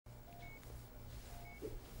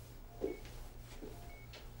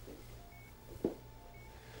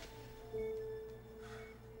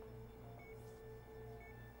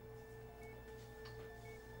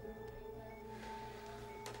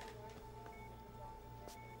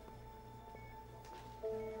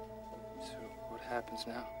happens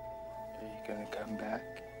now? Are you gonna come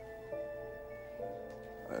back?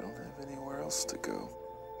 I don't have anywhere else to go.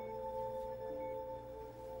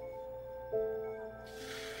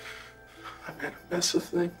 I made a mess of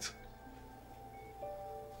things.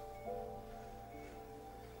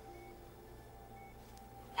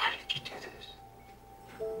 Why did you do this?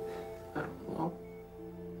 I don't know.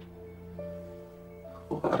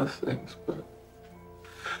 A lot of things,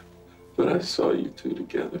 but I saw you two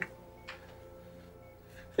together.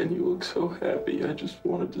 And you look so happy. I just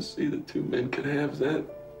wanted to see the two men could have that.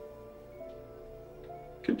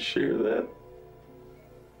 Could share that.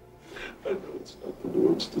 I know it's not the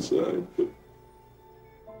Lord's design, but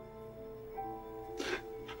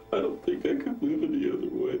I don't think I could live any other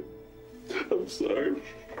way. I'm sorry.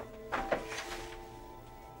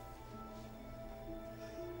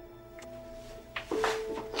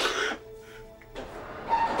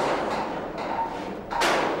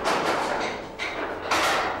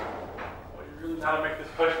 How to make this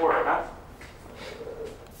place work, huh?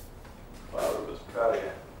 Father was proud of you.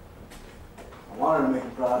 I wanted to make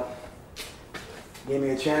him proud. Gave me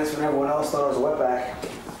a chance when everyone else thought I was a wetback.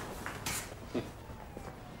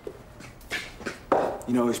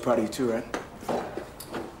 You know he's proud of you too, right?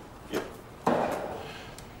 Yeah.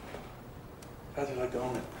 How'd you like to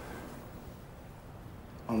own it?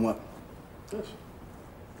 On what? This.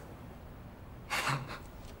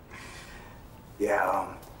 Yeah,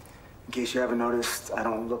 in case you haven't noticed, I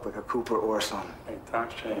don't look like a Cooper or a son. Hey,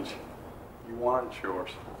 times change. You want it, it's yours.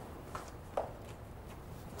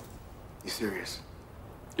 You serious?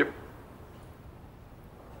 Yep.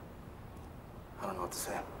 I don't know what to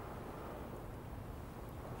say.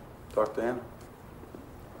 Talk to Anna.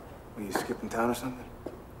 Were you skipping town or something?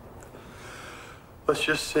 Let's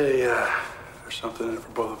just say there's something in it for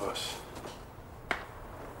both of us.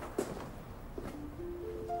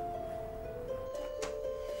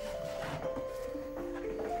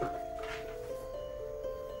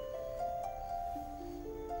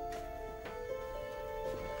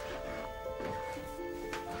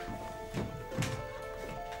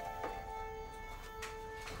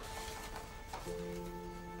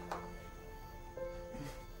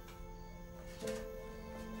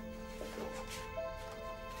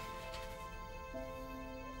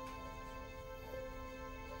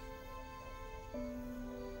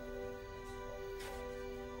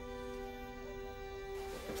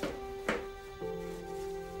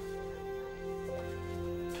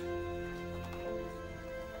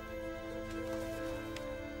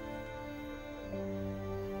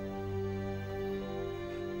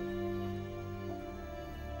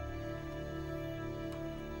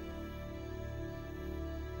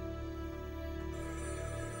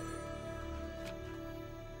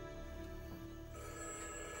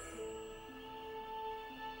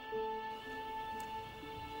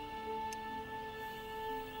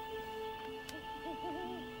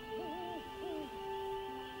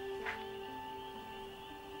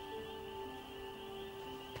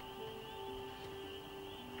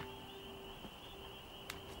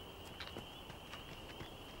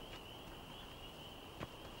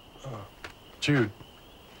 Jude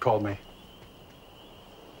called me.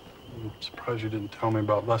 I'm surprised you didn't tell me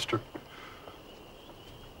about Lester.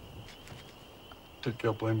 Did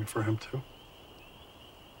Gail blame me for him, too?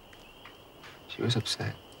 She was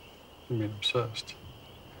upset. You mean obsessed?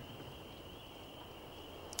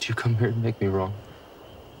 Did you come here to make me wrong?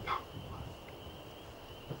 I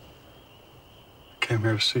came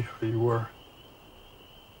here to see how you were.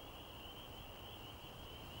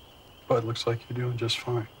 But it looks like you're doing just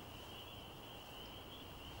fine.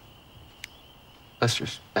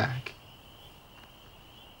 Lester's back.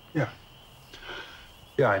 Yeah.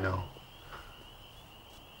 Yeah, I know.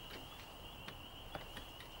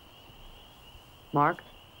 Mark?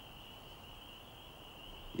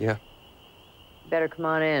 Yeah, Better come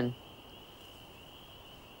on in.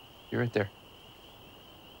 you're right there.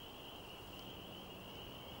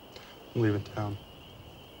 I'm leaving town.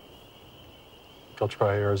 I'll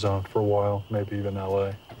try Arizona for a while, maybe even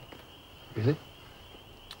LA. Really?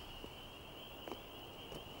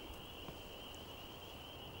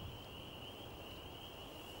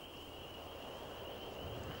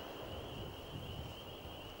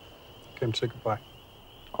 Came to say goodbye.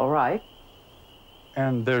 All right.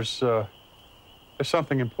 And there's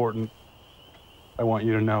something important I want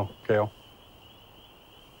you to know, Gail.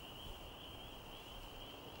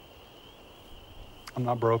 I'm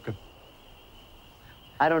not broken.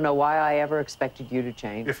 I don't know why I ever expected you to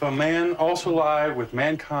change. If a man also lie with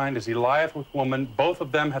mankind as he lieth with woman, both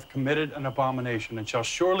of them have committed an abomination and shall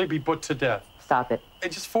surely be put to death. Stop it. And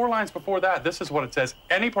just 4 lines before that, this is what it says.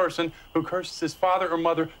 Any person who curses his father or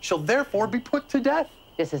mother shall therefore be put to death.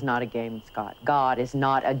 This is not a game, Scott. God is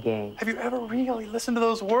not a game. Have you ever really listened to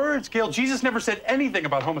those words, Gail? Jesus never said anything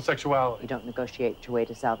about homosexuality. You don't negotiate your way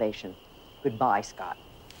to salvation. Goodbye, Scott.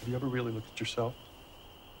 Have you ever really looked at yourself?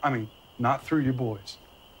 I mean, not through your boys,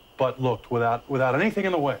 but looked without anything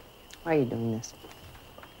in the way. Why are you doing this?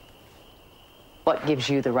 What gives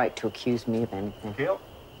you the right to accuse me of anything? Gail,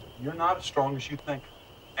 you're not as strong as you think,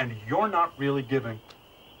 and you're not really giving.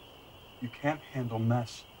 You can't handle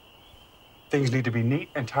mess. Things need to be neat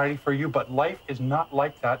and tidy for you, but life is not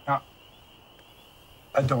like that. Now,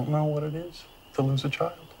 I don't know what it is to lose a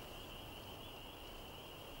child.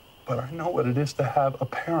 But I know what it is to have a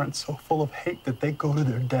parent so full of hate that they go to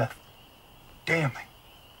their death damning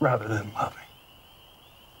rather than loving.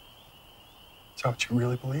 Is that what you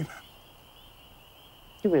really believe in?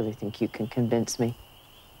 You really think you can convince me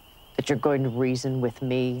that you're going to reason with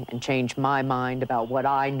me and change my mind about what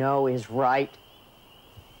I know is right?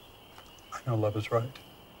 I know love is right.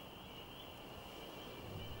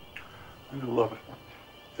 I know love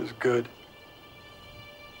is good.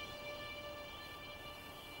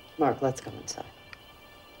 Mark, let's go inside.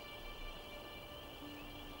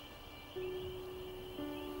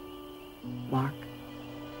 Mark?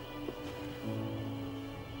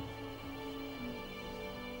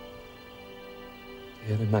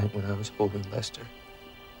 The other night when I was holding Lester,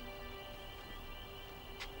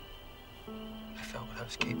 I felt what I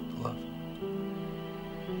was capable of.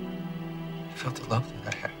 I felt the love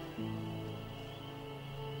that I had.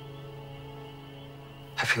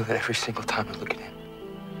 I feel that every single time I look at him.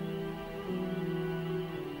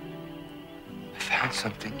 I found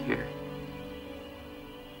something here.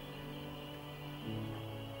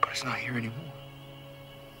 But it's not here anymore.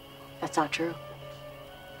 That's not true.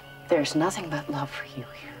 There's nothing but love for you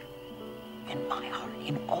here. In my heart,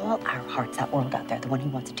 in all our hearts, that world out there, the one he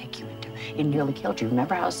wants to take you into. It nearly killed you.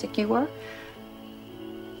 Remember how sick you were?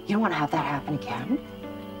 You don't want to have that happen again.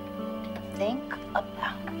 Think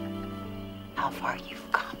about how far you've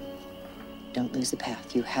come. Don't lose the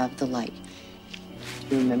path. You have the light.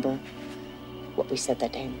 You remember what we said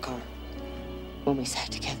that day in the car? When we sat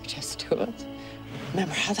together, just two of us.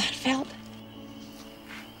 Remember how that felt?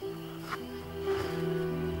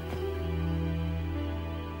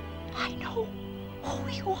 I know who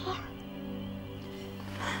you are.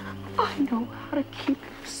 I know how to keep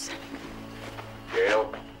you safe.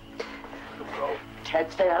 Gail, Ted,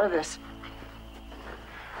 stay out of this.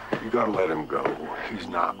 you gotta let him go. He's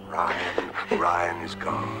not Ryan. Ryan is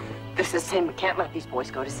gone. This is sin. We can't let these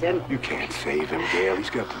boys go to sin. You can't save him, Gail. He's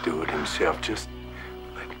got to do it himself. Just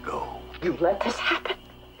let it go. You let this happen.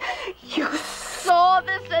 You saw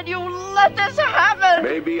this and you let this happen.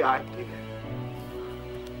 Maybe I did.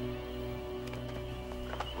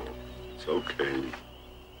 It's okay.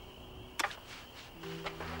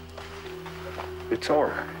 It's all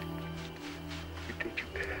right. You did your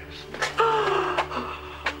best.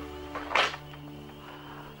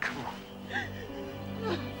 Come on.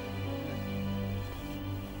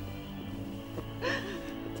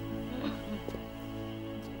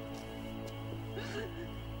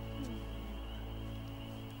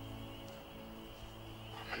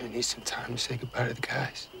 I'm gonna need some time to say goodbye to the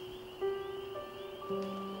guys.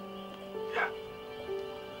 Yeah.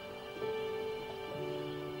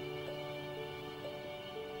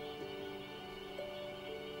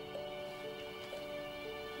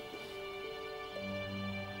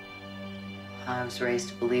 I was raised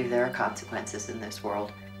to believe there are consequences in this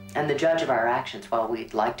world. And the judge of our actions, while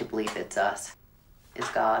we'd like to believe it's us, is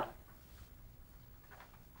God.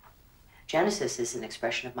 Genesis is an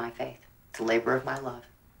expression of my faith. It's a labor of my love.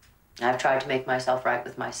 I've tried to make myself right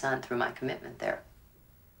with my son through my commitment there.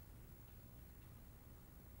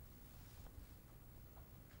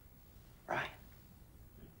 Ryan.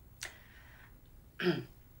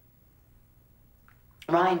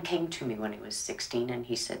 Ryan came to me when he was 16 and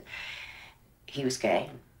he said he was gay.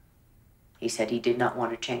 He said he did not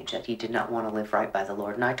want to change, that he did not want to live right by the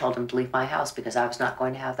Lord. And I told him to leave my house because I was not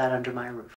going to have that under my roof.